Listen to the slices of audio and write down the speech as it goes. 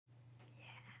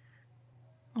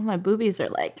Oh, my boobies are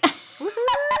like...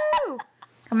 Woohoo!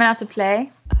 Coming out to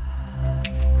play.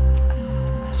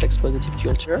 Sex positive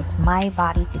culture. It's my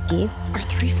body to give. Are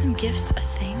threesome gifts a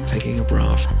thing? Taking a bra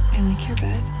off. I like your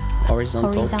bed.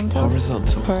 Horizontal.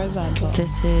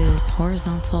 This is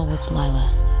Horizontal with Lila.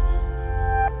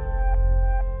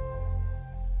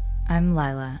 I'm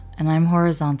Lila, and I'm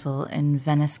horizontal in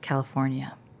Venice,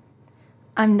 California.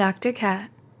 I'm Dr. Kat,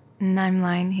 and I'm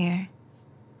lying here,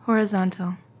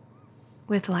 horizontal,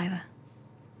 with Lila.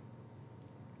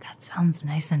 That sounds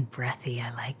nice and breathy.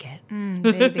 I like it.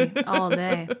 Baby, all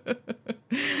day.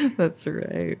 That's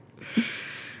right.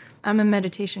 I'm a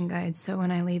meditation guide, so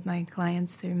when I lead my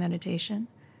clients through meditation,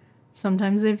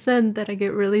 sometimes they've said that I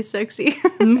get really sexy.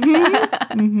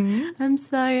 I'm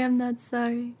sorry, I'm not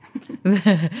sorry.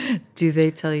 Do they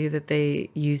tell you that they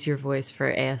use your voice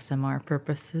for ASMR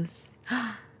purposes?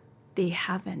 They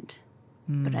haven't,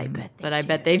 but I bet they do. I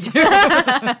bet they do.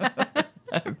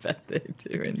 I bet they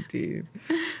do indeed.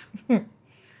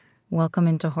 Welcome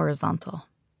into Horizontal,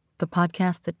 the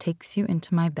podcast that takes you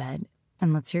into my bed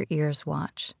and lets your ears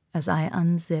watch as I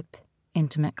unzip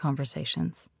intimate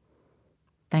conversations.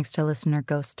 Thanks to listener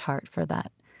Ghost Heart for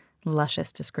that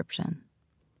luscious description.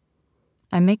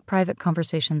 I make private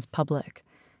conversations public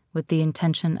with the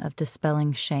intention of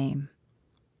dispelling shame,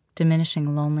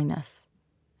 diminishing loneliness,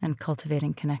 and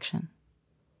cultivating connection.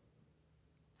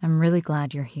 I'm really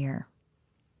glad you're here.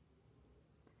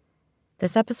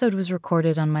 This episode was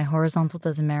recorded on my Horizontal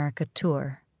Does America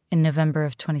tour in November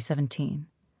of 2017.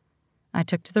 I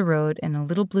took to the road in a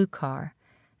little blue car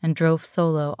and drove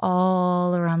solo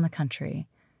all around the country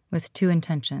with two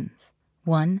intentions.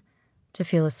 One, to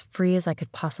feel as free as I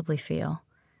could possibly feel,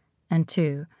 and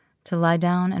two, to lie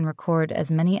down and record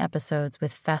as many episodes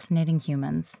with fascinating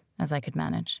humans as I could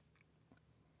manage.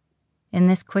 In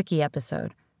this quickie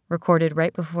episode, recorded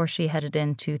right before she headed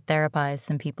in to therapize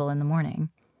some people in the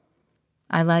morning,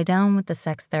 I lie down with the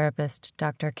sex therapist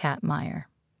Dr. Kat Meyer.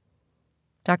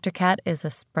 Dr. Kat is a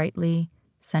sprightly,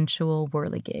 sensual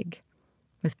whirligig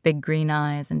with big green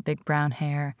eyes and big brown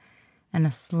hair and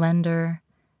a slender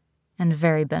and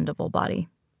very bendable body.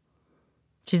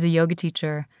 She's a yoga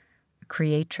teacher, a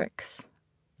creatrix,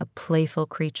 a playful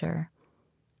creature,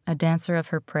 a dancer of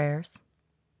her prayers,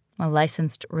 a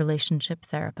licensed relationship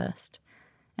therapist,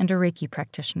 and a Reiki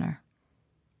practitioner.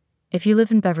 If you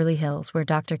live in Beverly Hills, where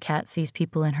Dr. Kat sees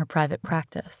people in her private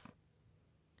practice,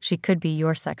 she could be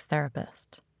your sex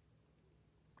therapist.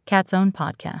 Kat's own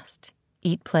podcast,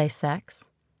 Eat, Play, Sex,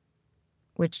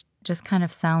 which just kind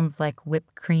of sounds like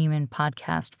whipped cream in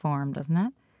podcast form, doesn't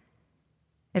it?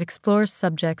 It explores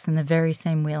subjects in the very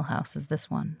same wheelhouse as this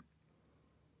one.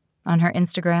 On her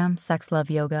Instagram, Sex Love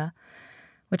Yoga,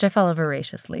 which I follow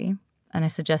voraciously, and I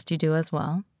suggest you do as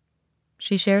well,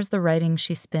 she shares the writing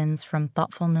she spins from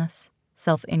thoughtfulness,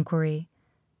 self-inquiry,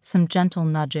 some gentle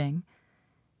nudging,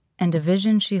 and a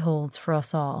vision she holds for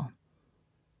us all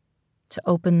to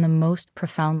open the most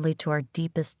profoundly to our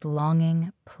deepest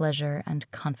longing, pleasure, and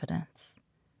confidence.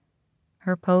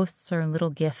 Her posts are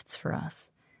little gifts for us,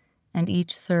 and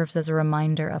each serves as a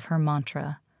reminder of her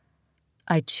mantra,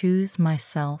 I choose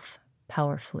myself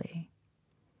powerfully.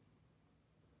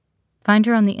 Find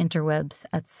her on the interwebs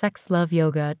at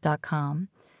sexloveyoga.com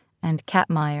and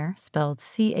Kat Meyer, spelled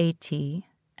CATMEYER.com.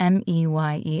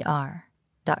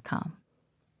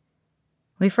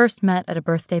 We first met at a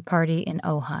birthday party in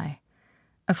Ojai,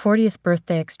 a 40th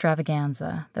birthday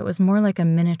extravaganza that was more like a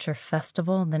miniature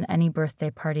festival than any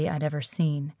birthday party I'd ever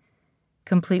seen,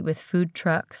 complete with food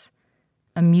trucks,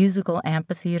 a musical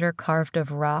amphitheatre carved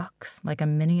of rocks like a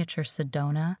miniature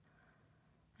Sedona,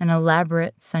 an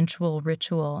elaborate sensual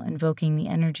ritual invoking the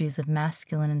energies of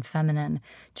masculine and feminine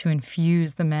to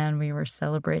infuse the man we were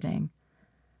celebrating,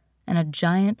 and a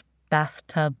giant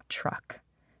bathtub truck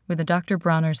with a Dr.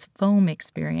 Bronner's foam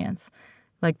experience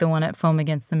like the one at Foam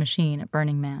Against the Machine at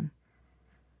Burning Man.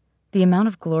 The amount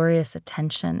of glorious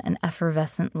attention and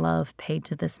effervescent love paid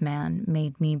to this man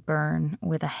made me burn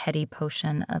with a heady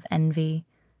potion of envy,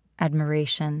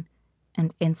 admiration,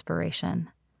 and inspiration.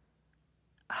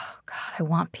 Oh, God, I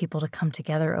want people to come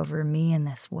together over me in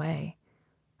this way,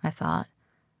 I thought.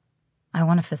 I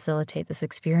want to facilitate this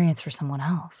experience for someone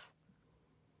else.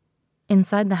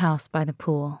 Inside the house by the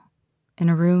pool, in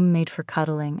a room made for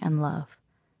cuddling and love,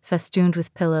 festooned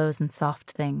with pillows and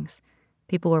soft things,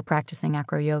 people were practicing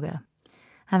acro-yoga.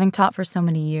 Having taught for so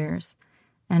many years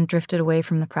and drifted away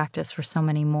from the practice for so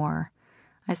many more,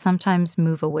 I sometimes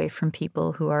move away from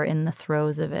people who are in the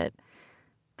throes of it,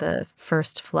 the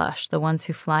first flush, the ones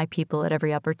who fly people at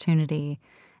every opportunity,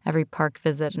 every park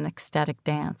visit and ecstatic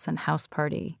dance and house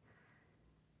party.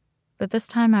 But this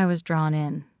time I was drawn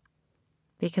in,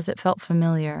 because it felt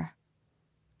familiar,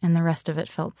 and the rest of it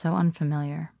felt so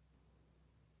unfamiliar.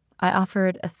 I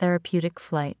offered a therapeutic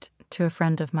flight to a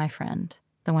friend of my friend,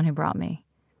 the one who brought me.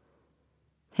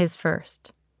 His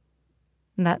first.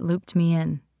 That looped me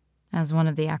in as one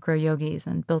of the acro-yogis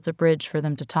and built a bridge for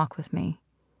them to talk with me.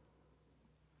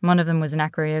 One of them was an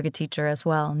acro-yoga teacher as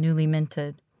well, newly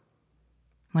minted.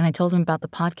 When I told him about the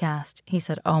podcast, he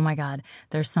said, "Oh my God,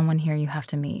 there's someone here you have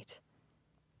to meet."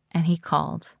 And he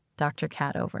called Dr.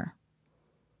 Kat over.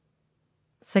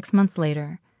 6 months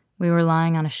later, we were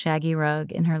lying on a shaggy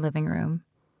rug in her living room,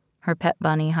 her pet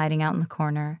bunny hiding out in the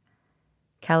corner,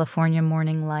 California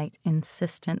morning light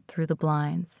insistent through the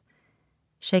blinds,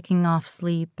 shaking off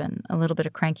sleep and a little bit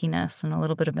of crankiness and a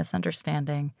little bit of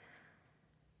misunderstanding,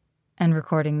 and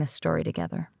recording this story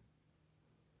together.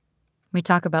 We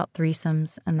talk about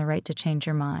threesomes and the right to change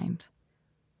your mind,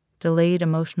 delayed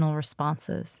emotional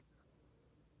responses,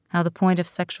 how the point of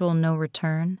sexual no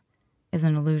return is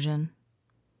an illusion,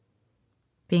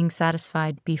 being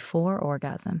satisfied before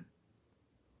orgasm,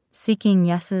 seeking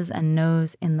yeses and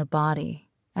nos in the body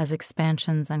as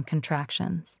expansions and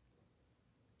contractions,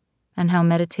 and how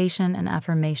meditation and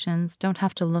affirmations don't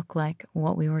have to look like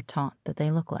what we were taught that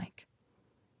they look like.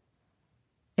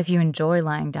 If you enjoy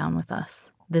lying down with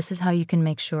us, this is how you can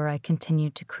make sure I continue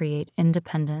to create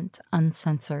independent,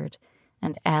 uncensored,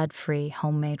 and ad-free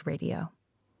homemade radio.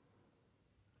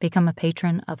 Become a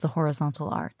patron of the Horizontal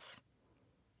Arts.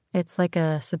 It's like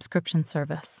a subscription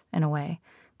service, in a way,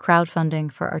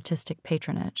 crowdfunding for artistic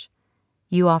patronage.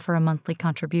 You offer a monthly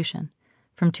contribution,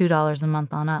 from $2 a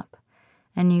month on up,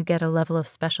 and you get a level of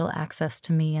special access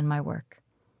to me and my work.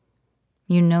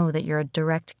 You know that you're a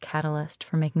direct catalyst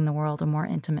for making the world a more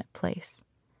intimate place.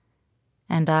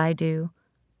 And I do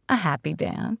a happy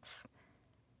dance.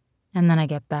 And then I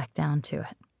get back down to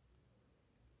it.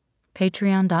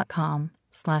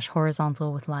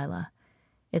 Patreon.com/horizontal with Lila.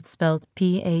 It's spelled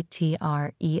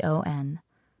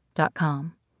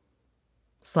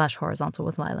patreon.com/horizontal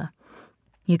with Lila.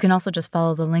 You can also just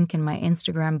follow the link in my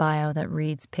Instagram bio that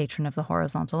reads Patron of the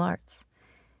Horizontal Arts.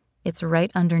 It's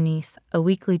right underneath a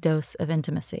weekly dose of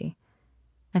intimacy.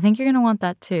 I think you're going to want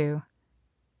that too.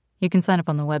 You can sign up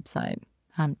on the website.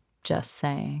 I'm just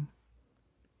saying.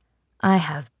 I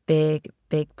have big,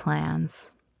 big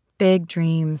plans, big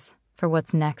dreams for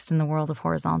what's next in the world of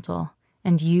Horizontal,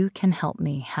 and you can help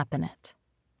me happen it.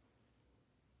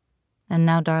 And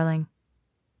now, darling,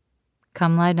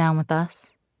 come lie down with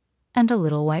us and a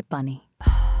little white bunny.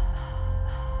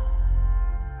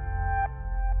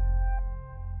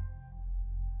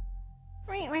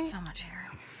 So much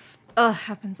hair. Oh,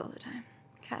 happens all the time.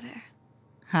 Cat hair.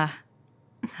 Ha.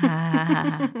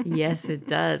 Ha. Yes, it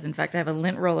does. In fact, I have a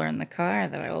lint roller in the car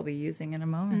that I will be using in a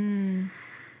moment.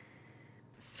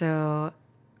 So,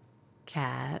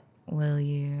 Kat, will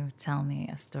you tell me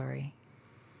a story?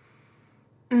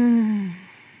 I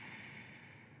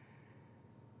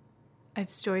have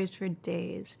stories for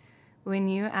days. When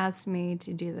you asked me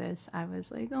to do this, I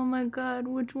was like, oh my God,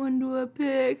 which one do I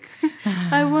pick?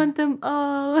 I want them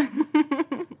all.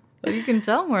 Well, you can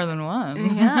tell more than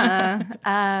one.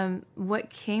 Yeah. What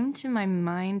came to my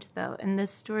mind, though, and this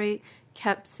story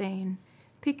kept saying,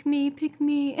 pick me, pick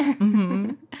me.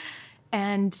 Mm-hmm.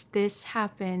 And this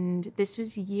happened, this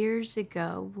was years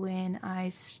ago when I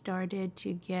started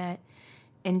to get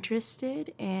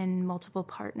interested in multiple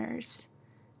partners.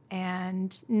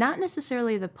 And not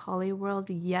necessarily the poly world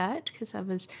yet, because I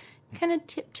was kind of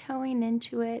tiptoeing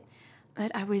into it.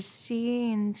 But I was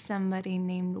seeing somebody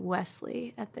named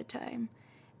Wesley at the time.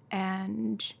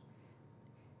 And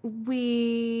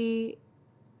we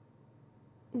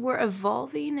were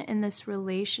evolving in this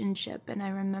relationship. And I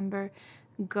remember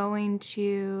going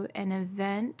to an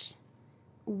event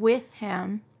with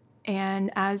him.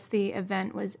 And as the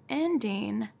event was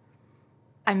ending,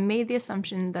 I made the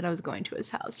assumption that I was going to his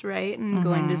house, right? And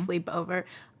going to sleep over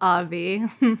Avi,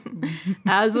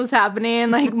 as was happening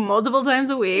like multiple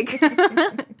times a week.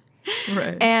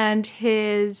 Right. And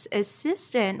his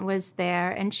assistant was there,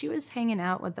 and she was hanging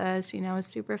out with us. You know, it was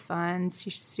super fun.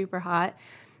 She's super hot.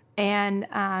 And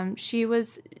she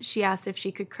asked if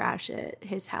she could crash at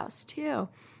his house too.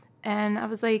 And I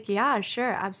was like, yeah,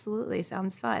 sure, absolutely.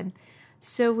 Sounds fun.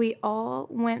 So we all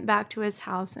went back to his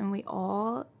house, and we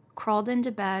all crawled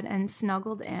into bed and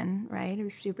snuggled in, right? It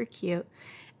was super cute.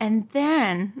 And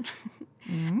then,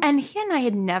 and he and I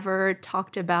had never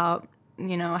talked about,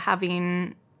 you know,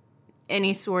 having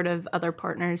any sort of other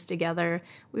partners together.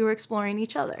 We were exploring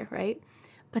each other, right?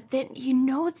 But then, you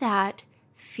know that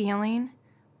feeling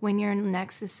when you're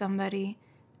next to somebody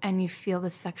and you feel the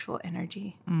sexual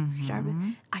energy start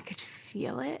with, I could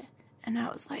feel it. And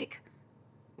I was like,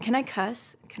 can I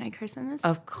cuss? Can I curse in this?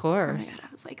 Of Oh my course. God,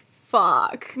 I was like,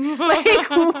 fuck. Like,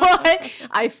 what?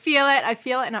 I feel it.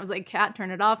 And I was like, Kat,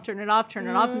 turn it off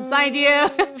inside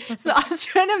you. So I was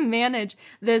trying to manage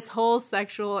this whole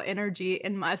sexual energy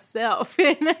in myself.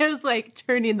 And I was like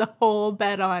turning the whole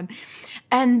bed on.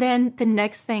 And then the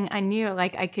next thing I knew,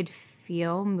 like, I could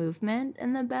feel movement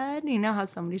in the bed. You know how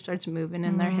somebody starts moving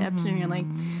in their hips and you're like,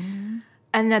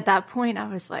 and at that point I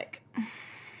was like,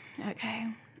 okay,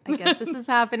 I guess this is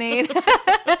happening.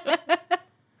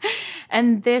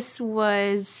 And this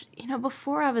was, you know,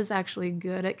 before I was actually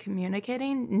good at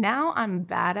communicating. Now I'm a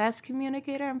badass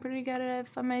communicator. I'm pretty good at it,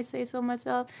 if I may say so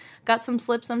myself. Got some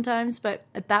slips sometimes, but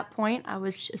at that point I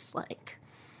was just like,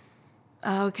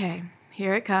 okay,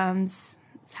 here it comes.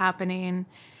 It's happening.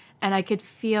 And I could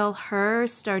feel her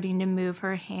starting to move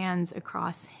her hands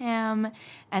across him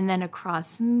and then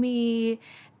across me.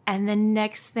 And the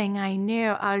next thing I knew,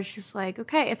 I was just like,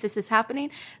 okay, if this is happening.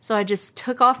 So I just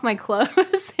took off my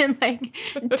clothes and like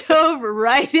dove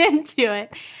right into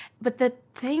it. But the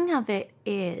thing of it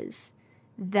is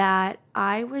that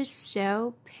I was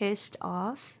so pissed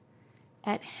off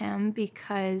at him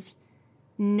because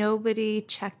nobody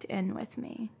checked in with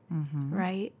me,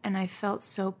 right? And I felt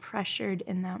so pressured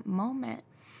in that moment.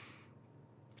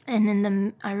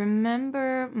 And I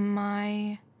remember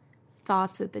my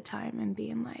thoughts at the time and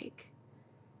being like,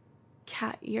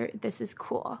 Kat, this is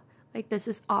cool. Like, this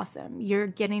is awesome. You're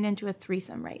getting into a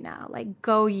threesome right now. Like,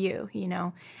 go you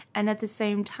know? And at the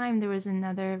same time, there was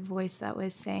another voice that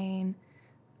was saying,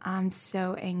 I'm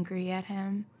so angry at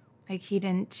him. Like, he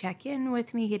didn't check in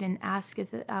with me. He didn't ask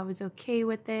if I was okay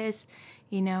with this,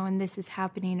 you know, and this is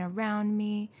happening around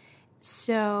me.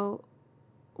 So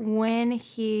when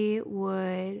he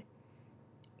would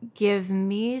give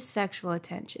me sexual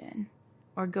attention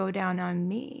or go down on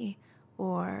me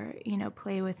or, you know,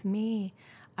 play with me,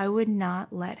 I would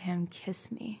not let him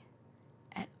kiss me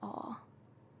at all.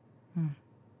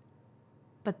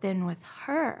 But then with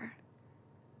her,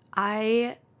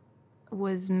 I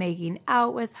was making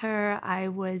out with her. I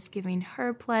was giving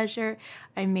her pleasure.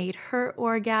 I made her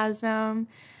orgasm.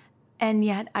 And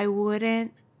yet I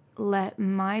wouldn't let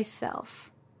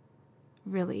myself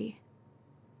really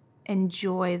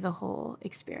enjoy the whole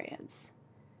experience.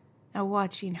 Now,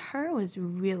 watching her was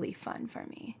really fun for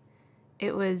me.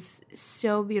 It was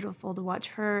so beautiful to watch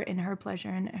her in her pleasure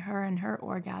and her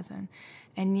orgasm.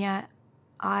 And yet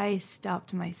I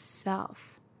stopped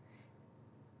myself.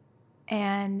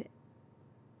 And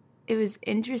it was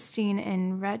interesting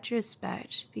in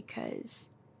retrospect because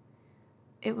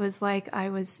it was like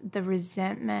the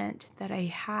resentment that I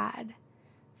had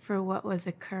for what was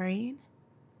occurring.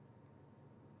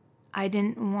 I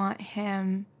didn't want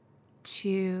him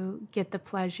to get the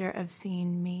pleasure of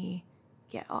seeing me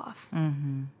get off.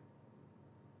 Isn't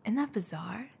that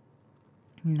bizarre?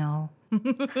 No.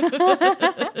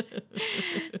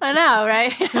 I know,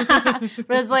 right?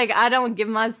 But it's like, I don't give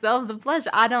myself the pleasure.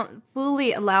 I don't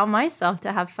fully allow myself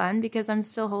to have fun because I'm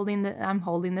still holding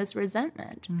this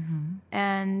resentment.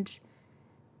 And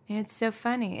it's so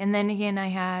funny. And then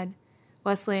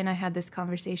Wesley and I had this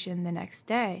conversation the next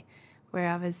day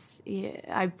where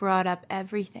I brought up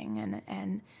everything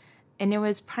and it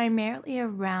was primarily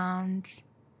around,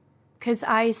 because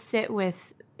I sit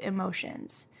with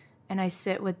emotions. And I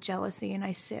sit with jealousy and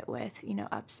I sit with, you know,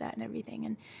 upset and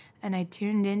everything. And I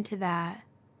tuned into that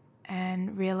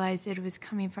and realized it was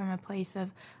coming from a place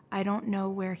of, I don't know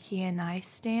where he and I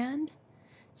stand.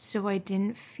 So I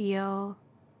didn't feel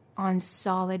on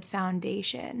solid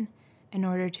foundation in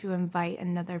order to invite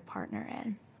another partner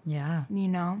in. Yeah. You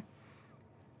know?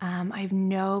 I have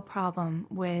no problem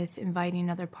with inviting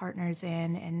other partners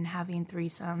in and having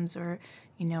threesomes or,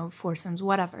 you know, foursomes,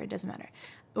 whatever, it doesn't matter.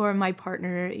 Or my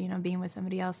partner, you know, being with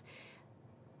somebody else.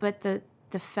 But the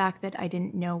fact that I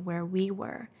didn't know where we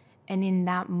were, and in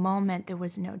that moment there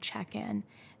was no check-in,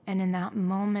 and in that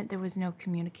moment there was no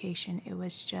communication. It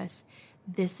was just,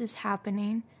 this is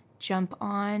happening, jump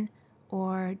on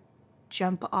or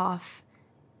jump off.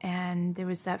 And there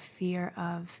was that fear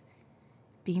of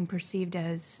being perceived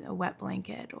as a wet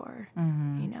blanket or,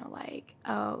 you know, like,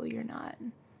 oh, you're not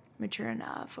mature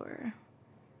enough, or,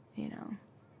 you know,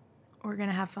 we're going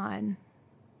to have fun,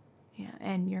 yeah,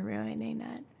 and you're ruining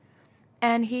it.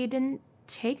 And he didn't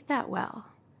take that well.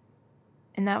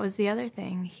 And that was the other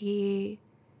thing. He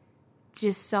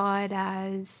just saw it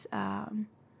as,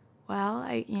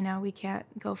 we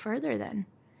can't go further then.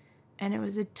 And it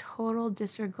was a total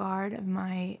disregard of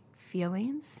my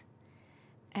feelings.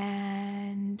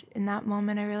 And in that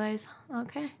moment, I realized,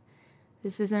 okay,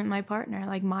 this isn't my partner.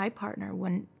 Like, my partner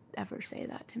wouldn't ever say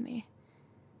that to me.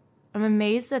 I'm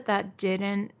amazed that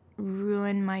didn't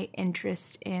ruin my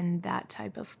interest in that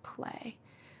type of play,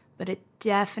 but it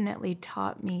definitely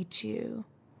taught me to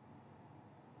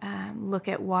look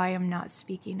at why I'm not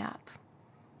speaking up,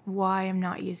 why I'm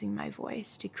not using my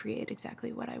voice to create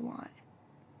exactly what I want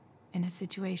in a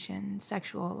situation,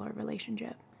 sexual or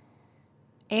relationship,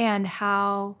 and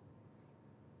how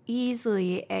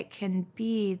easily it can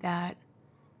be that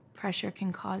pressure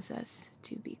can cause us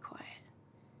to be quiet.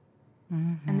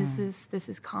 Mm-hmm. And this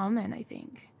is common, I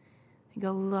think. I think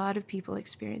a lot of people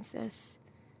experience this,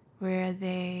 where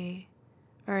they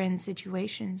are in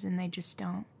situations and they just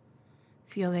don't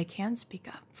feel they can speak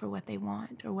up for what they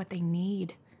want or what they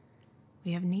need.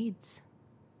 We have needs.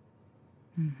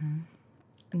 Mm-hmm.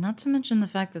 Not to mention the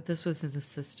fact that this was his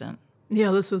assistant.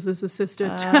 Yeah, this was his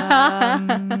assistant.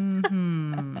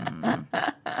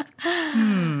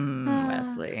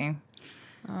 Wesley.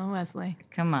 Oh, Wesley.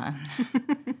 Come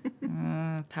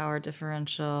on. Power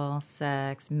differential,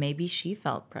 sex. Maybe she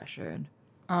felt pressured.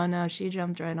 Oh, no, she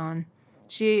jumped right on.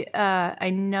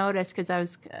 I noticed because I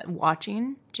was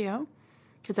watching Gio,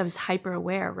 because I was hyper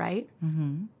aware, right?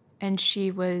 Mm-hmm. And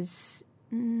she was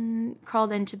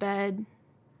crawled into bed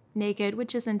naked,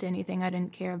 which isn't anything. I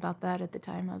didn't care about that at the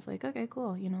time. I was like, okay,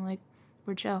 cool.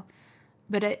 We're chill.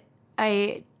 But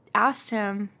I asked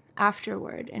him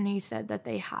afterward, and he said that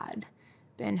they had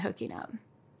been hooking up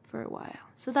for a while.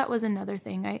 So that was another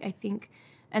thing. I think,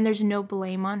 and there's no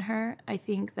blame on her. I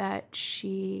think that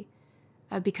she,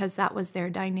 because that was their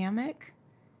dynamic,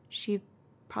 she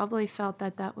probably felt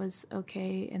that that was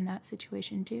okay in that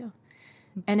situation too.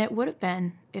 And it would have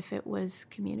been if it was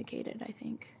communicated, I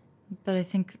think. But I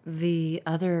think the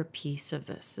other piece of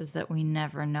this is that we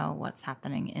never know what's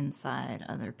happening inside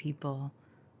other people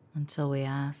until we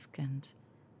ask, and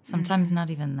sometimes not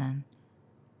even then.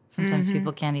 Sometimes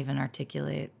people can't even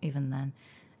articulate even then.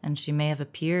 And she may have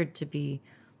appeared to be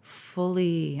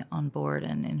fully on board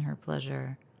and in her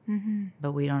pleasure,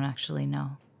 but we don't actually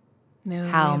know. No,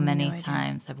 How many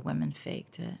times have women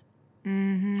faked it?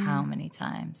 How many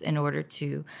times in order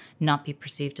to not be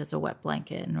perceived as a wet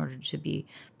blanket, in order to be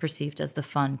perceived as the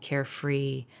fun,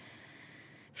 carefree,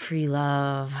 free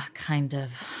love kind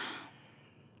of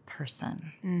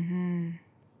person.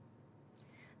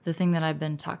 The thing that I've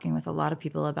been talking with a lot of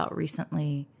people about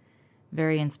recently,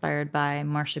 very inspired by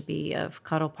Marsha B. of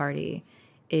Cuddle Party,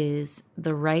 is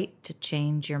the right to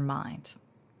change your mind.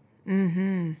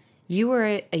 You were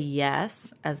a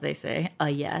yes, as they say, a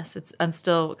yes. I'm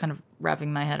still kind of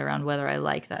wrapping my head around whether I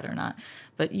like that or not.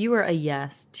 But you were a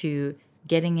yes to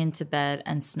getting into bed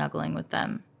and snuggling with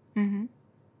them.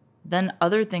 Then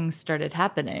other things started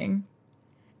happening,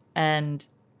 and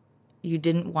you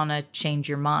didn't want to change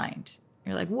your mind.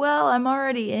 You're like, well, I'm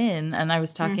already in. And I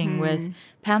was talking with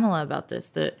Pamela about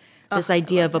this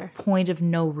idea of a point of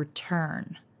no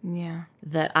return. Yeah.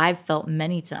 That I've felt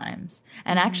many times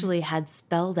and actually had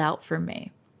spelled out for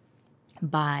me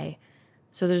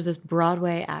so there's this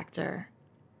Broadway actor,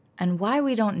 and why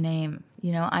we don't name,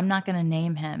 I'm not going to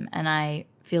name him, and I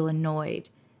feel annoyed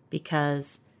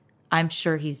because I'm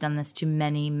sure he's done this to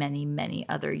many, many, many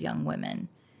other young women,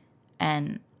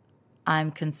 and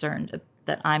I'm concerned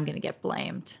that I'm going to get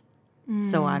blamed,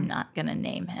 so I'm not going to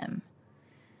name him.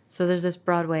 So there's this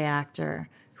Broadway actor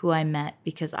who I met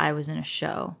because I was in a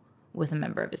show with a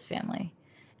member of his family.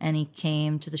 And he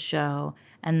came to the show,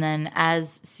 and then,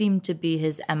 as seemed to be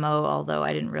his MO, although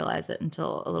I didn't realize it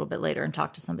until a little bit later and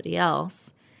talked to somebody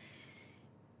else,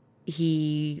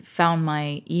 he found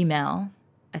my email,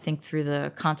 I think through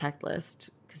the contact list,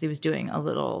 because he was doing a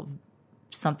little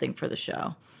something for the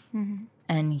show.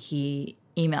 And he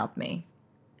emailed me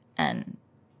and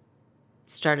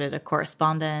started a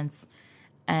correspondence.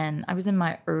 And I was in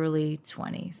my early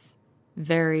 20s,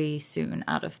 very soon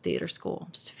out of theater school,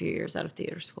 just a few years out of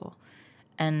theater school.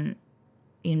 And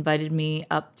he invited me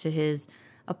up to his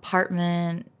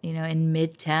apartment, in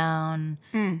Midtown.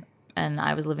 And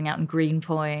I was living out in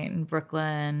Greenpoint in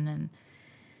Brooklyn.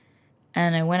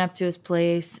 And I went up to his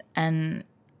place, and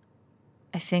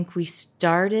I think we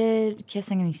started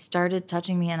kissing, and he started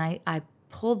touching me. And I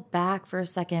pulled back for a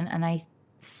second, and I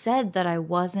said that I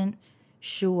wasn't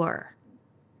sure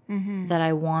that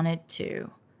I wanted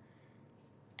to.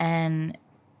 And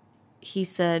he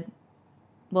said,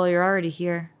 well, you're already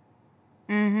here.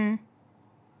 Yeah,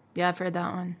 I've heard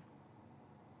that one.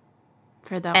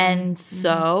 And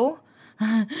so,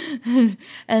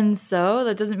 and so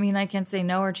that doesn't mean I can't say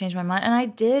no or change my mind. And I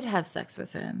did have sex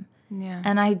with him. Yeah.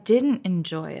 And I didn't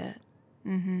enjoy it.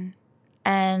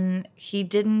 And he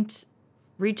didn't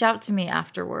reach out to me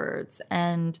afterwards.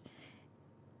 And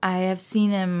I have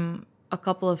seen him a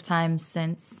couple of times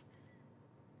since,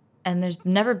 and there's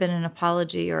never been an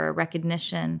apology or a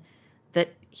recognition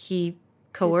he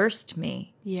coerced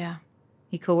me. Yeah.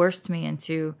 He coerced me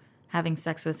into having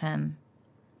sex with him.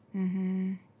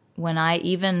 When I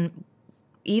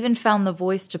even found the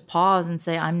voice to pause and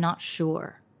say, I'm not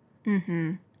sure.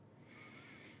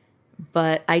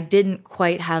 But I didn't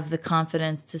quite have the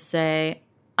confidence to say,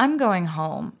 I'm going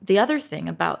home. The other thing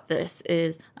about this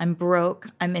is I'm broke.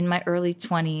 I'm in my early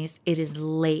 20s. It is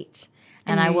late.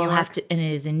 And I will have to, and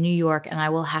it is in New York, and I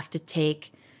will have to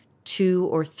take 2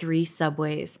 or 3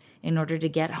 subways in order to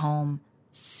get home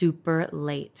super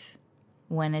late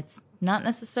when it's not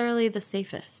necessarily the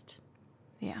safest.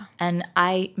 Yeah. And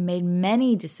I made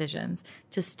many decisions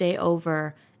to stay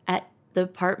over at the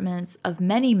apartments of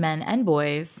many men and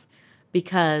boys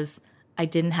because I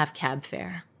didn't have cab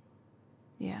fare.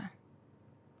 Yeah.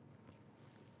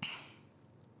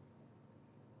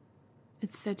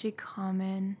 It's such a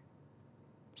common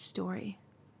story.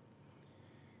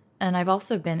 And I've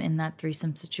also been in that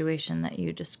threesome situation that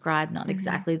you described, not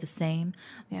exactly the same,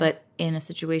 but in a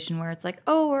situation where it's like,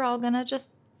 oh, we're all going to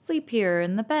just sleep here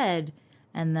in the bed.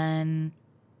 And then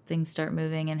things start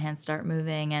moving and hands start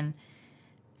moving. And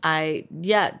I,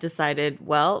 decided,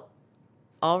 well,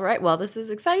 all right, well, this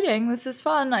is exciting. This is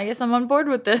fun. I guess I'm on board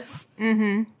with this.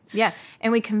 Yeah.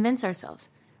 And we convince ourselves.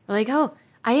 We're like, oh,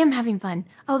 I am having fun.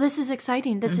 Oh, this is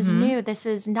exciting. This is new. This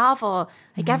is novel.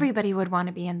 Like everybody would want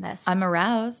to be in this. I'm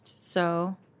aroused,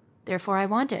 so Therefore, I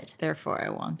want it. therefore I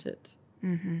want it.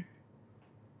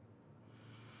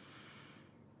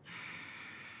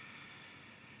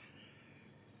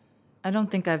 I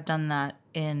don't think I've done that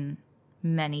in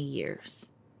many years.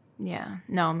 Yeah.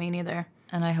 No, me neither.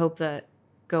 And I hope that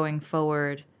going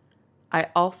forward, I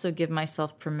also give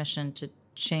myself permission to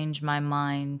change my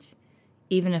mind,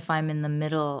 even if I'm in the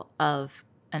middle of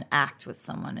an act with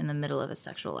someone, in the middle of a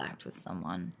sexual act with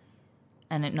someone,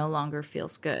 and it no longer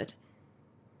feels good.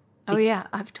 Oh, yeah.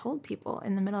 I've told people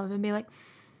in the middle of it, be like,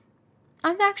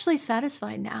 I'm actually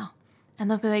satisfied now. And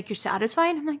they'll be like, you're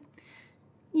satisfied? I'm like,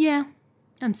 yeah,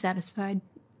 I'm satisfied.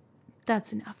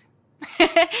 That's enough.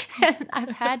 And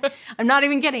I'm not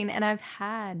even kidding. And I've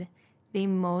had the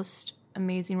most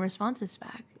amazing responses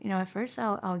back. You know, at first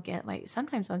I'll get like,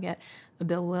 sometimes I'll get a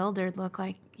bewildered look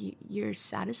like, you're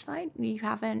satisfied? You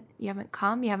haven't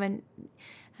come? I'm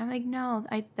like, no,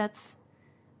 I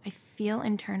feel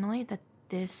internally that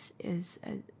this is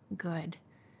good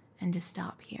and to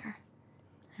stop here.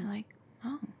 They're like,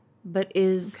 oh. But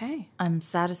is Okay. I'm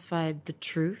satisfied the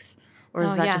truth? Or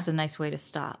is that just a nice way to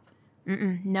stop?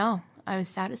 No, I was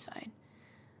satisfied.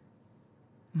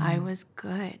 I was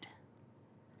good.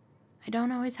 I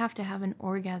don't always have to have an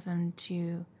orgasm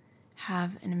to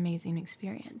have an amazing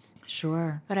experience.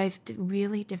 Sure. But I've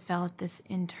really developed this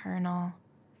internal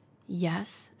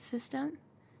yes system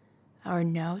or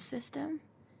no system.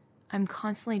 I'm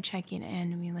constantly checking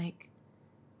in and be like,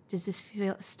 does this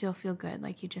still feel good?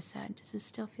 Like you just said, does this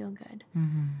still feel good?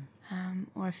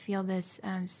 Or feel this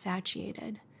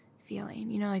satiated feeling?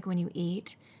 You know, like when you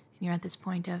eat and you're at this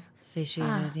point of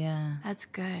Satiated, yeah. that's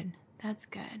good. That's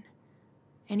good.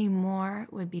 Any more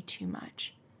would be too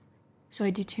much. So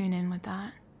I do tune in with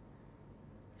that.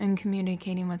 And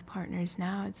communicating with partners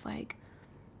now, it's like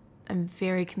I'm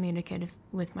very communicative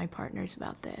with my partners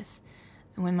about this.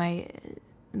 And when my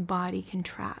body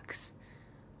contracts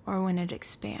or when it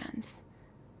expands,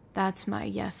 that's my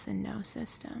yes and no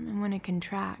system. And when it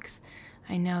contracts,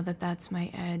 I know that that's my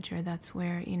edge, or that's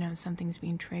where, you know, something's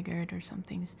being triggered or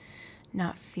something's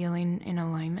not feeling in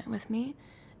alignment with me.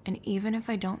 And even if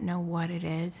I don't know what it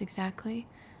is exactly,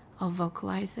 I'll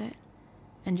vocalize it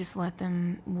and just let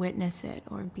them witness it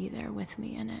or be there with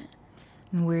me in it.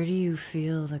 And where do you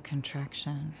feel the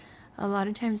contraction? A lot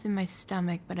of times in my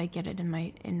stomach, but I get it in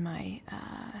my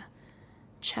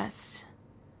chest,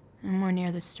 and more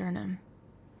near the sternum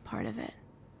part of it.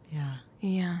 Yeah.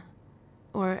 Yeah.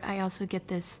 Or I also get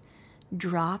this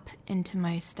drop into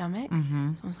my stomach.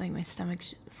 It's almost like my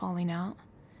stomach's falling out.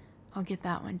 I'll get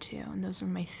that one too. And those are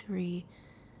my 3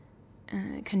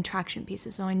 contraction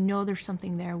pieces. So I know there's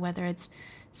something there, whether it's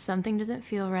something doesn't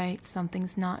feel right,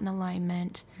 something's not in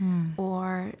alignment,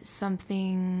 or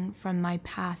something from my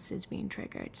past is being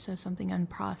triggered. So something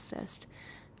unprocessed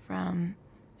from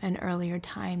an earlier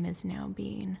time is now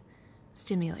being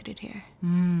stimulated here.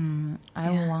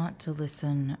 I want to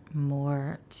listen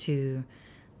more to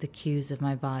the cues of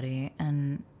my body,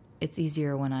 and it's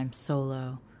easier when I'm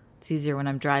solo. It's easier when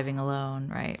I'm driving alone,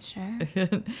 right? Sure.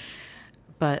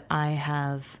 But I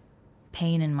have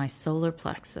pain in my solar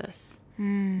plexus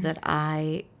that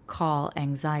I call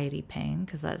anxiety pain,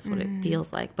 because that's what it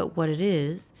feels like. But what it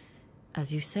is,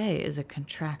 as you say, is a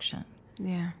contraction.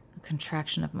 Yeah. A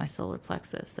contraction of my solar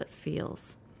plexus that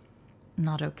feels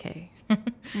not okay.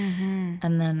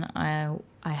 And then I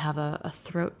have a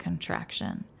throat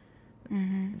contraction.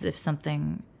 If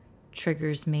something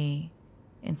triggers me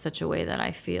in such a way that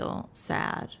I feel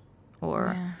sad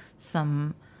or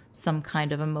some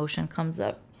kind of emotion comes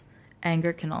up.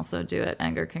 Anger can also do it.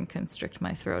 Anger can constrict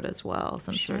my throat as well.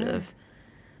 Some sort of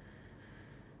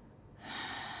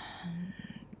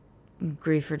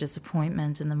grief or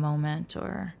disappointment in the moment.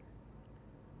 Or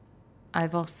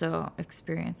I've also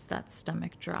experienced that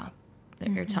stomach drop that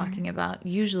you're talking about.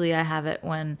 Usually I have it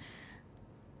when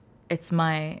it's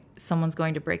someone's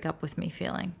going to break up with me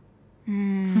feeling.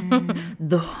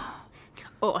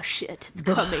 Oh shit, it's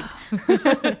coming.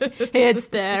 It's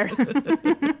there.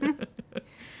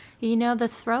 You know, the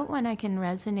throat one I can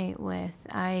resonate with.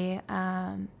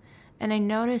 And I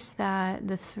notice that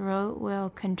the throat will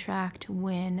contract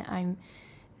when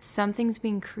something's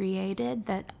being created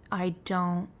that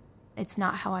it's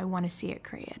not how I want to see it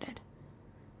created.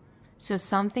 So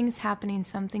something's happening,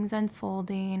 something's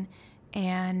unfolding,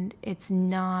 and it's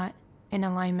not in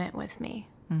alignment with me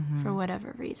for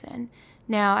whatever reason.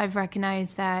 Now, I've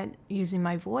recognized that using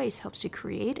my voice helps to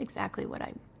create exactly what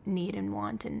I need and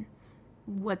want and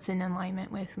what's in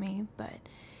alignment with me, but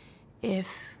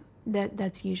if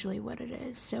that's usually what it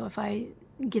is. So if I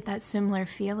get that similar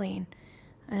feeling,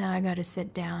 I got to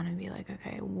sit down and be like,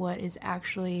 okay, what is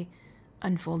actually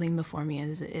unfolding before me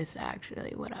is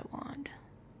actually what I want.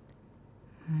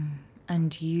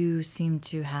 And you seem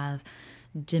to have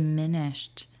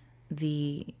diminished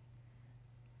the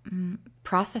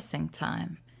processing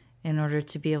time in order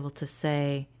to be able to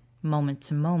say moment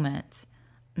to moment,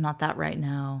 not that right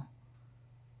now,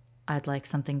 I'd like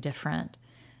something different.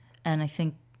 And I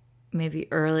think maybe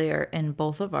earlier in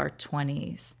both of our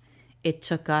 20s, it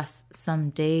took us some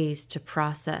days to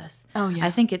process. Oh, yeah. I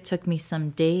think it took me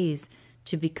some days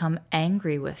to become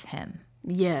angry with him.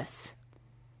 Yes,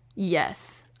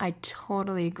 I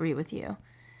totally agree with you.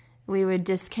 We would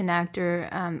disconnect, or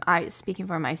speaking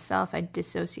for myself, I'd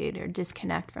dissociate or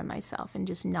disconnect from myself and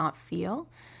just not feel.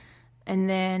 And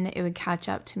then it would catch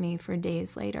up to me for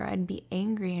days later. I'd be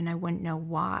angry and I wouldn't know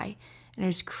why. And it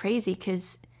was crazy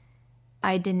because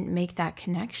I didn't make that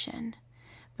connection.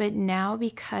 But now,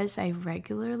 because I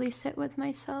regularly sit with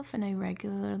myself and I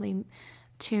regularly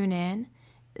tune in,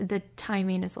 the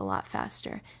timing is a lot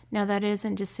faster. Now, that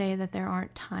isn't to say that there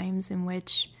aren't times in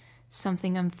which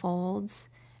something unfolds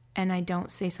and I don't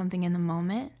say something in the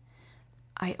moment.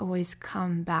 I always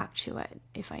come back to it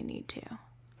if I need to.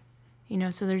 You know,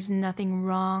 so there's nothing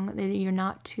wrong. You're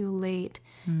not too late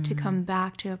to come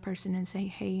back to a person and say,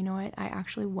 hey, you know what? I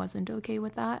actually wasn't okay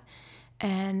with that.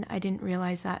 And I didn't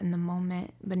realize that in the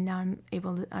moment, but now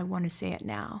I want to say it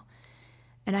now.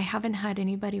 And I haven't had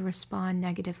anybody respond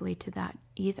negatively to that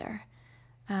either.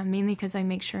 Mainly because I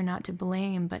make sure not to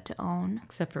blame, but to own.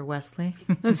 Except for Wesley.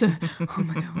 Oh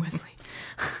my God, Wesley.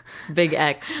 Big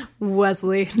X.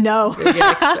 Wesley, no. Big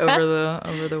X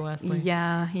over the Wesley.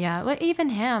 Yeah. Well, even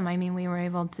him, I mean, we were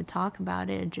able to talk about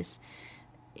it. Just,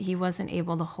 he wasn't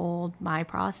able to hold my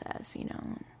process, you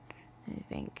know. I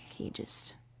think he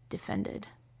just defended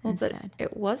instead. But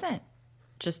it wasn't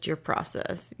just your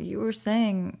process. You were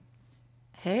saying,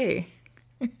 hey,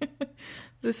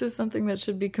 this is something that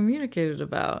should be communicated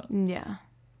about. Yeah.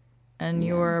 And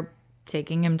you're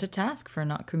taking him to task for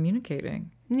not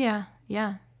communicating. Yeah.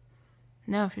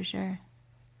 No, for sure.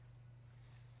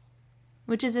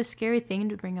 Which is a scary thing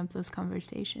to bring up those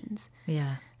conversations.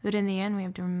 Yeah. But in the end,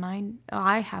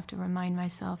 I have to remind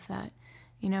myself that,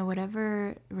 you know,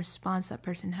 whatever response that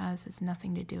person has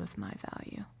nothing to do with my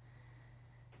value.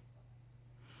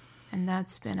 And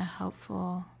that's been a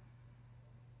helpful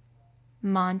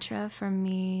mantra for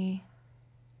me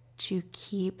to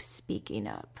keep speaking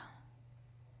up.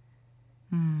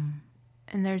 And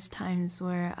there's times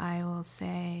where I will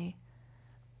say,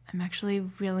 I'm actually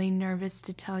really nervous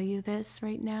to tell you this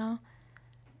right now,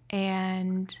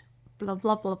 and blah,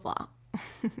 blah, blah, blah,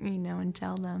 you know, and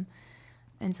tell them.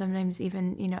 And sometimes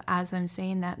even, you know, as I'm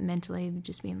saying that mentally,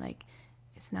 just being like,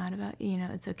 it's not about, you know,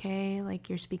 it's okay, like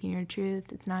you're speaking your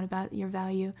truth, it's not about your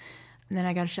value. And then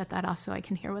I got to shut that off so I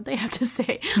can hear what they have to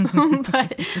say.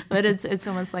 but it's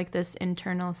almost like this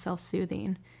internal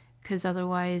self-soothing, because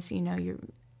otherwise, you know,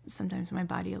 sometimes my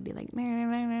body will be like, meh,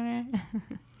 meh, meh, meh.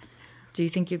 Do you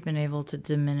think you've been able to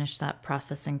diminish that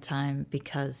processing time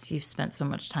because you've spent so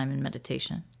much time in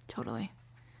meditation? Totally.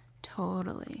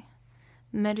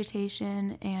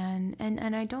 Meditation,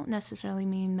 and I don't necessarily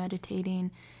mean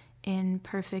meditating in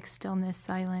perfect stillness,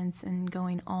 silence, and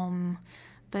going om,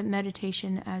 but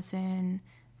meditation as in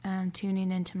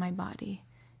tuning into my body,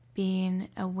 being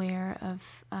aware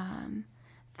of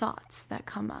thoughts that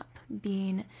come up,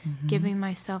 giving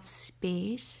myself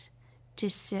space to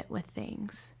sit with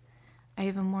things. I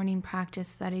have a morning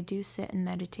practice that I do sit in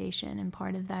meditation, and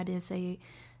part of that is a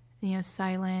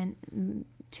silent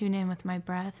tune in with my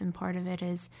breath, and part of it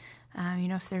is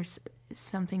if there's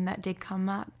something that did come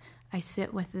up, I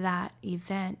sit with that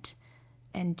event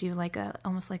and do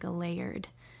almost like a layered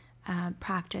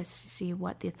practice to see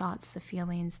what the thoughts, the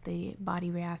feelings, the body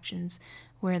reactions,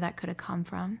 where that could have come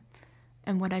from,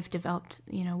 and what I've developed,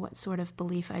 what sort of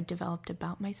belief I developed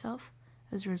about myself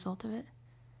as a result of it.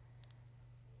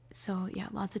 So yeah,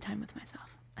 lots of time with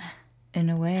myself. In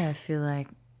a way, I feel like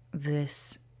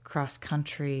this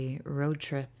cross-country road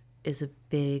trip is a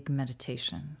big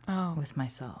meditation with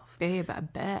myself. Babe, I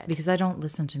bet. Because I don't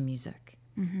listen to music.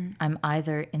 I'm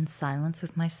either in silence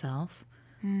with myself,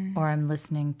 or I'm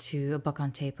listening to a book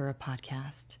on tape or a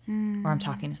podcast, or I'm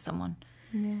talking to someone.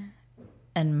 Yeah.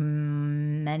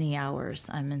 And many hours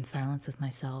I'm in silence with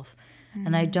myself.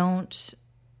 And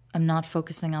I'm not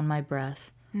focusing on my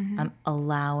breath. I'm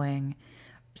allowing.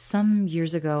 Some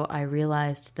years ago, I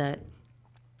realized that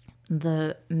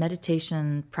the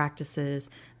meditation practices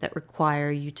that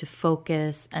require you to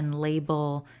focus and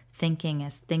label thinking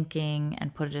as thinking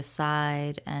and put it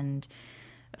aside and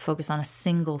focus on a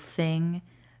single thing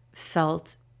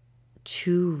felt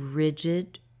too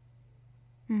rigid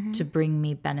to bring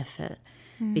me benefit,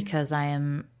 because I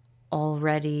am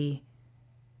already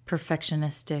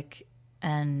perfectionistic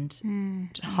and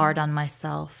hard on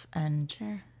myself and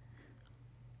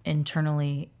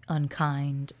internally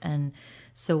unkind. And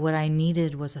so what I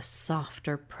needed was a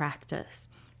softer practice.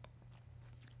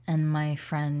 And my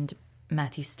friend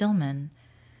Matthew Stillman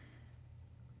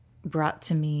brought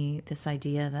to me this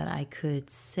idea that I could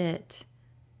sit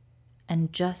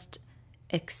and just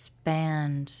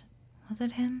expand. Was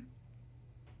it him?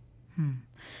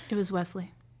 It was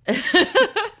Wesley.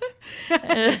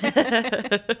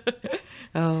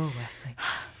 Oh, Wesley.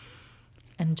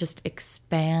 And just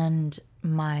expand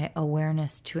my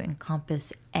awareness to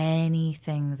encompass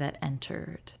anything that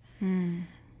entered.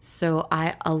 So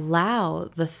I allow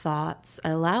the thoughts, I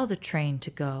allow the train to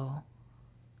go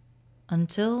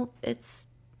until it's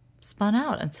spun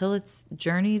out, until it's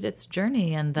journeyed its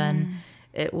journey, and then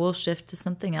it will shift to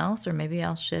something else, or maybe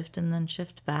I'll shift and then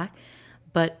shift back.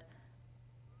 But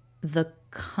the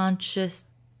conscious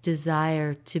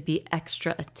desire to be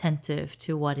extra attentive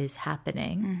to what is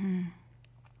happening,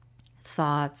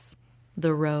 thoughts,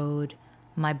 the road,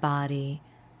 my body,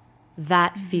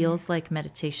 that feels like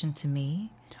meditation to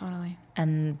me. Totally.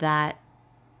 And that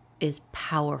is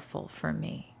powerful for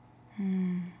me.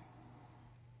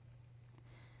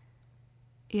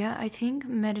 Yeah, I think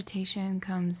meditation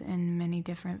comes in many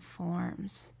different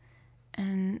forms.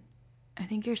 And I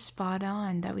think you're spot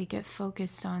on that we get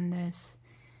focused on this,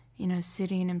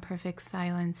 sitting in perfect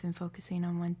silence and focusing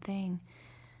on one thing.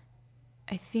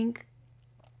 I think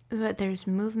that there's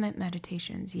movement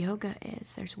meditations, yoga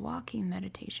there's walking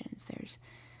meditations, there's,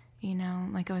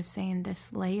 like I was saying,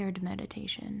 this layered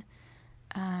meditation.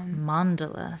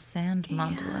 Mandala, sand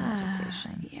mandala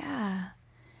meditation. Yeah.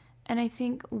 And I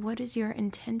think, what is your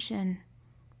intention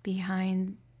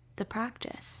behind the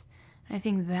practice? And I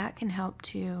think that can help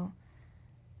to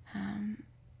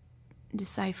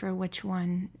decipher which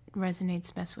one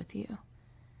resonates best with you.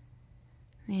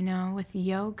 With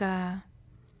yoga,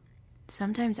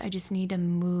 sometimes I just need to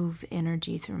move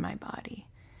energy through my body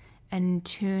and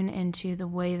tune into the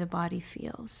way the body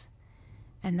feels.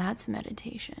 And that's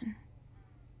meditation.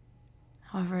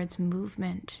 However, it's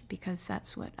movement, because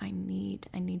that's what I need.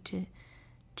 I need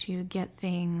to get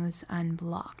things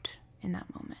unblocked in that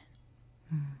moment.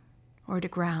 Or to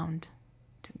ground.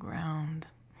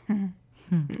 And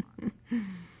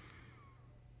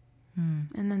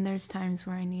then there's times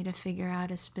where I need to figure out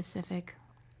a specific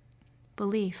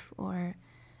belief or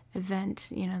event,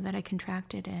 that I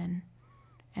contracted in.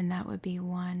 And that would be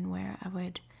one where I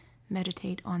would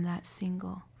meditate on that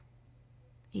single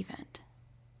event.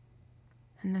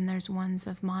 And then there's ones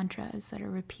of mantras that are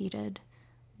repeated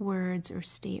words or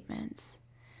statements.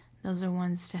 Those are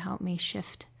ones to help me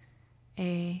shift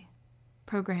a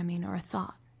programming or a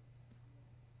thought.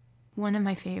 One of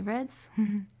my favorites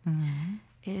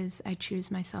is I choose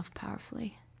myself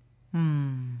powerfully.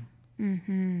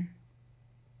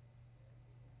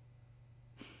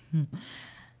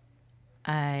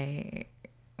 I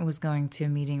was going to a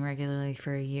meeting regularly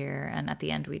for a year, and at the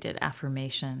end we did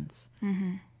affirmations.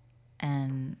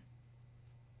 And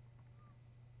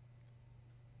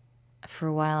for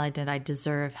a while I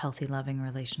deserve healthy, loving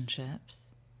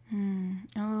relationships.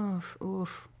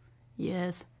 Oof.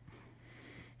 Yes.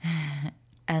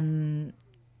 And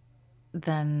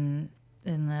then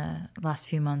in the last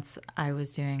few months, I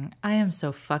was doing I Am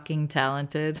So Fucking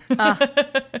Talented.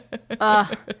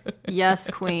 Yes,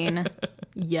 queen.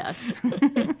 Yes.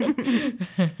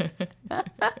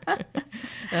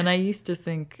 And I used to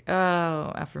think,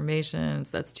 oh,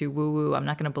 affirmations, that's too woo-woo. I'm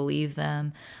not going to believe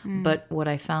them. But what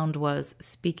I found was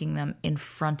speaking them in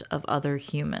front of other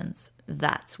humans.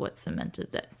 That's what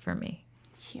cemented it for me.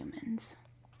 Humans.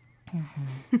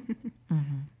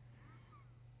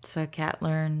 So Kat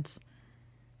learned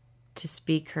to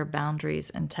speak her boundaries,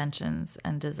 intentions,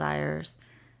 and desires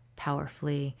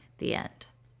powerfully. The end.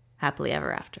 Happily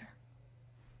ever after.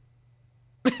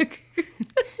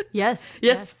 Yes.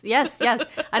 Yes.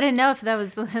 I didn't know if that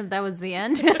was the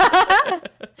end.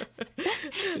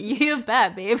 You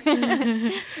bet, babe.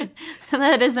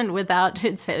 That isn't without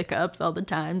its hiccups all the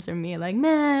times or me like,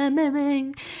 meh,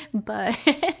 but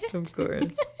Of course.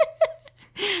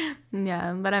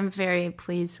 yeah, but I'm very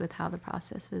pleased with how the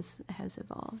process has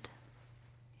evolved.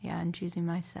 Yeah, and choosing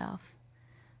myself.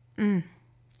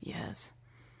 Yes.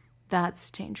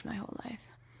 That's changed my whole life.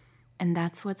 And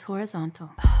that's what's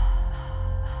horizontal.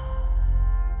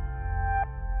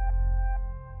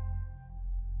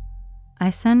 I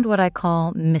send what I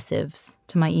call missives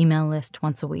to my email list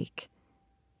once a week.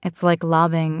 It's like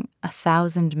lobbing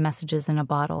 1,000 messages in a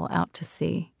bottle out to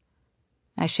sea.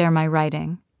 I share my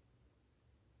writing.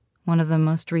 One of the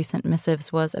most recent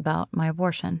missives was about my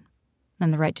abortion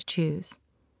and the right to choose.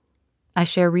 I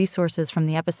share resources from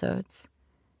the episodes.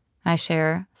 I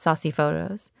share saucy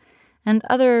photos and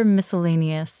other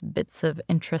miscellaneous bits of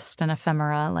interest and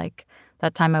ephemera, like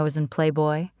that time I was in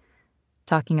Playboy,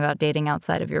 talking about dating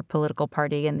outside of your political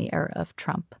party in the era of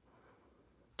Trump.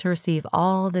 To receive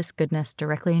all this goodness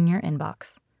directly in your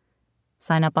inbox,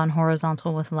 sign up on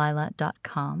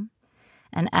horizontalwithlila.com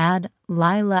and add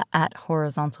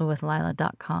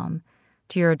lila@horizontalwithlila.com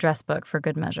to your address book for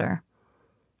good measure.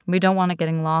 We don't want it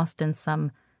getting lost in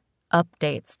some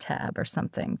updates tab or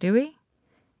something, do we?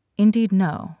 Indeed,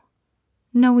 no.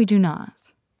 No, we do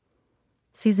not.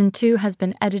 Season 2 has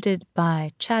been edited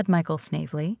by Chad Michael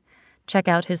Snavely. Check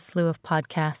out his slew of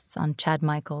podcasts on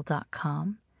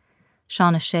chadmichael.com.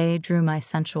 Shauna Shea drew my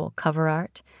sensual cover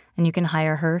art, and you can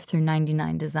hire her through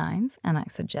 99 Designs, and I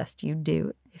suggest you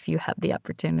do if you have the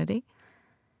opportunity.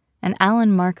 And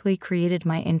Alan Markley created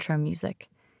my intro music.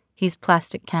 He's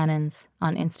Plastic Cannons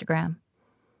on Instagram.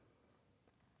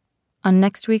 On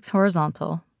next week's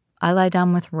Horizontal, I lie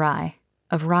down with Rye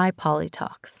of Rye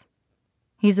Polytalks.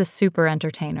 He's a super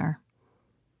entertainer,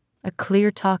 a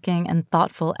clear-talking and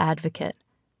thoughtful advocate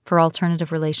for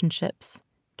alternative relationships,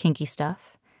 kinky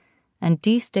stuff, and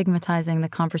destigmatizing the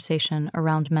conversation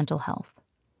around mental health.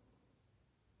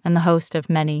 And the host of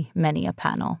many, many a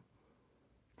panel.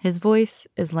 His voice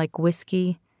is like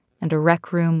whiskey and a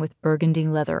rec room with burgundy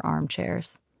leather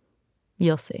armchairs.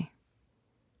 You'll see.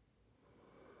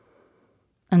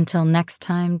 Until next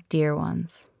time, dear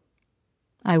ones,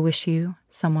 I wish you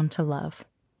someone to love,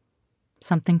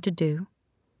 something to do,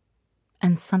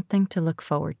 and something to look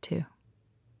forward to.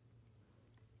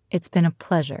 It's been a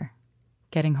pleasure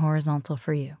getting horizontal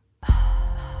for you.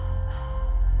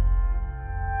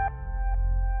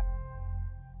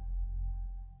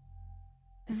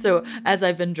 So as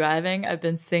I've been driving, I've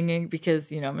been singing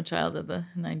because, I'm a child of the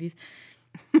 90s.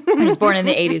 I was born in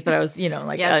the 80s, but I was,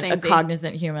 a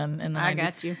cognizant human in the 90s. I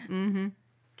got you. Mm-hmm.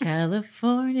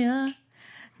 California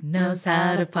knows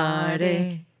how to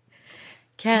party.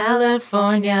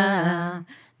 California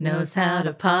knows how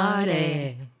to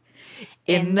party.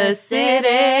 In the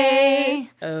city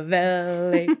of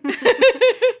LA.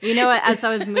 You know what? As I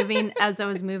was moving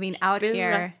out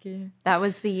here, that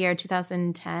was the year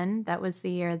 2010. That was the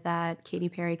year that Katy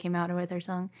Perry came out with her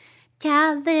song,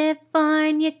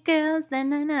 California Girls. I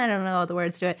don't know all the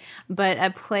words to it, but I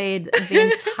played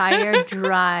the entire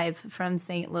drive from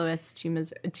St. Louis to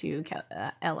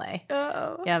LA.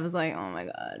 Oh. Yeah, I was like, oh my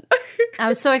God. I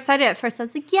was so excited at first. I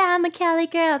was like, yeah, I'm a Cali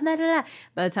girl. Blah, blah, blah.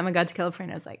 By the time I got to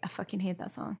California, I was like, I fucking hate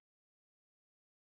that song.